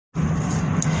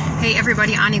Hey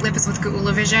everybody, Ani Lippis with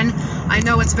Geula Vision. I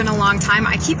know it's been a long time.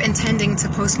 I keep intending to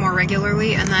post more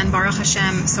regularly, and then Baruch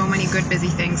Hashem, so many good busy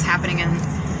things happening in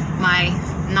my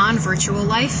non-virtual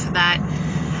life that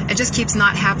it just keeps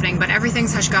not happening. But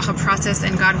everything's hashgacha process,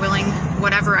 and God willing,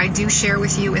 whatever I do share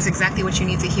with you is exactly what you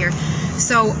need to hear.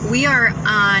 So we are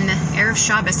on Erev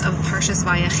Shabbos of Parshas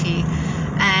Vayechi,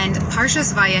 and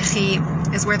Parshas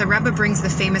Vayechi is where the Rebbe brings the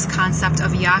famous concept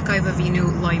of Yaakov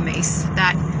Avinu lo meis,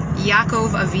 that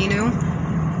Yaakov Avinu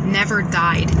never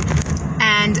died.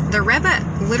 And the Rebbe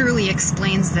literally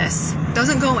explains this,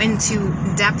 doesn't go into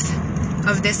depth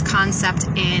of this concept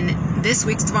in this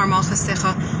week's Dvar Malchus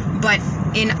Sicha, but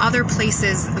in other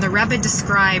places the Rebbe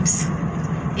describes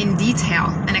in detail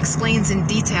and explains in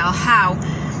detail how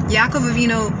Yaakov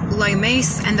Avinu lo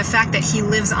meis, and the fact that he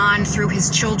lives on through his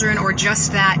children,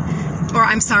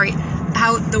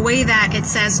 how the way that it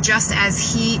says just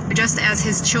as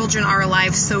his children are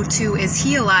alive, so too is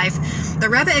he alive. The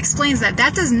Rebbe explains that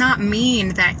does not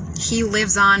mean that he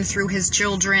lives on through his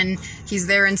children. He's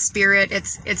there in spirit.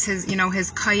 It's his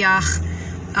his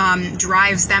kayach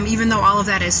drives them. Even though all of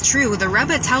that is true, the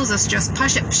Rebbe tells us just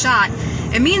pashat pshat.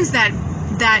 It means that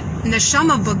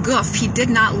neshama baguf, he did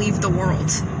not leave the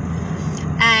world.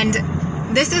 And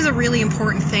this is a really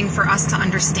important thing for us to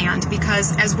understand,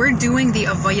 because as we're doing the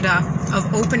avodah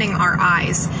of opening our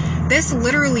eyes, this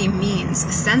literally means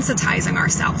sensitizing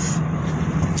ourselves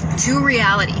to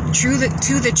reality, to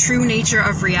the true nature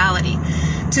of reality,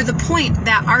 to the point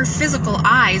that our physical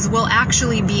eyes will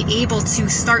actually be able to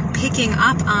start picking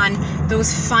up on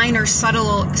those finer,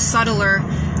 subtler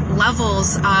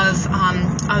levels of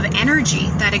energy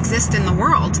that exist in the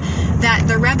world, that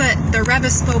the Rebbe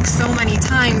spoke so many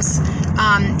times,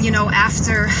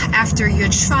 after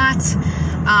Yud Shvat,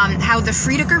 how the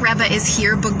Frierdiker Rebbe is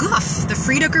here beguf. The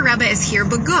Frierdiker Rebbe is here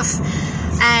beguf,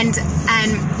 and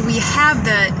we have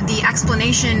the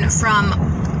explanation from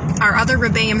our other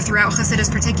Rebbeim throughout Chassidus,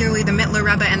 particularly the Mittler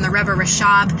Rebbe and the Rebbe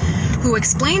Rashab, who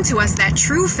explain to us that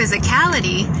true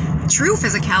physicality,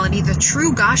 the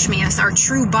true Gashmias, our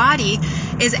true body,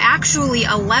 is actually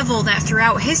a level that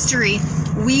throughout history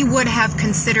we would have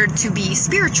considered to be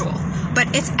spiritual,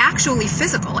 but it's actually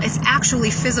physical. It's actually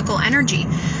physical energy.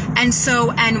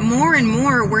 And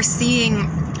more we're seeing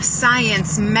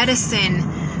science, medicine,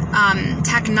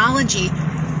 technology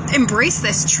embrace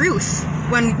this truth.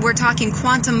 When we're talking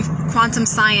quantum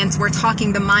science, we're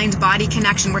talking the mind-body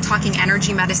connection, we're talking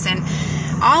energy medicine.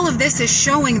 All of this is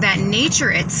showing that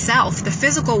nature itself, the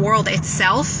physical world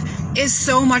itself, is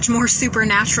so much more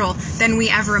supernatural than we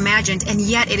ever imagined, and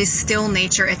yet it is still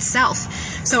nature itself.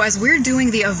 So as we're doing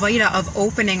the avodah of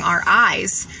opening our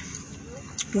eyes,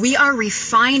 we are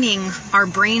refining our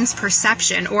brain's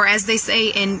perception, or as they say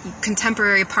in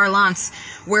contemporary parlance,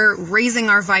 we're raising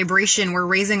our vibration, we're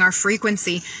raising our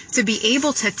frequency to be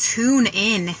able to tune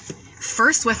in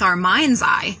first with our mind's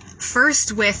eye,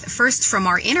 first from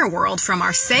our inner world, from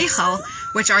our seichel,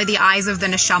 which are the eyes of the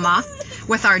neshama,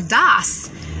 with our das,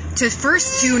 to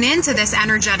first tune into this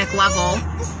energetic level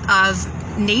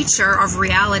of nature, of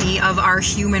reality, of our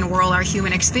human world, our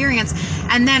human experience,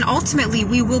 and then ultimately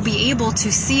we will be able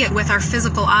to see it with our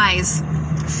physical eyes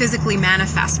physically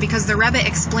manifest, because the Rebbe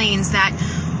explains that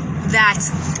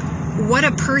what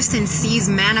a person sees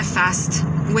manifest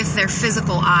with their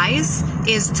physical eyes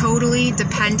is totally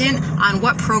dependent on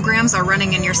what programs are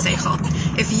running in your seichel.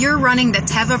 If you're running the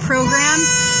Teva program,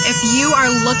 if you are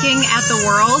looking at the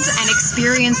world and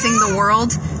experiencing the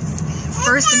world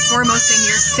first and foremost in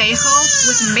your seichel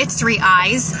with mitzri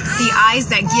eyes, the eyes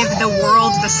that give the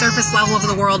world, the surface level of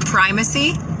the world,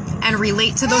 primacy, and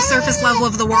relate to the surface level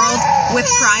of the world with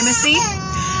primacy,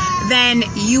 then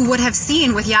you would have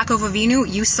seen with Yaakov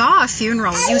Avinu, you saw a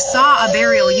funeral, you saw a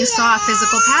burial, you saw a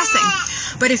physical passing.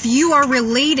 But if you are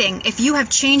relating, if you have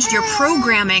changed your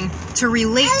programming to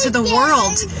relate to the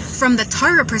world from the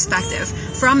Torah perspective,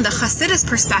 from the Chassidus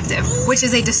perspective, which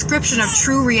is a description of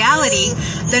true reality,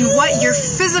 then what your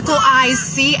physical eyes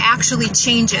see actually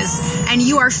changes. And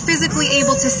you are physically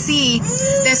able to see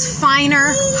this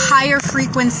finer, higher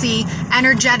frequency,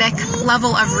 energetic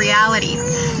level of reality.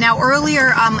 Now,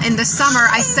 earlier in the summer,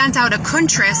 I sent out a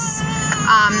kuntris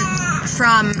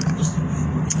from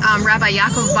Rabbi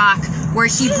Yaakov Bach, where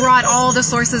he brought all the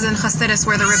sources in Chassidus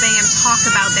where the Rebbeim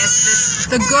talk about this,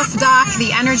 the guf dak,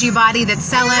 the energy body, the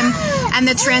tselem, and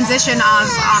the transition of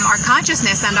our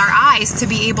consciousness and our eyes to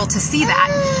be able to see that.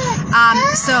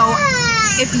 So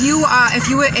if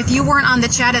you weren't on the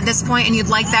chat at this point and you'd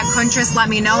like that kuntris, let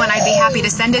me know and I'd be happy to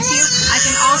send it to you.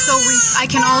 I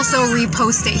can also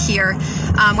repost it here,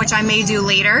 which I may do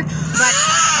later. But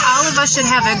all of us should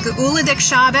have a Geuladik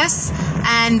Shabbos.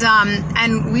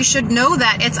 And we should know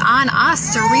that it's on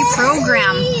us to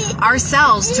reprogram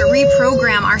ourselves, to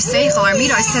reprogram our seichel, our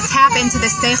midos, to tap into the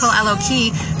seichel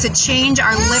Eloki, to change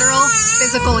our literal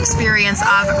physical experience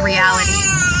of reality.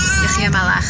 Yechia Melech.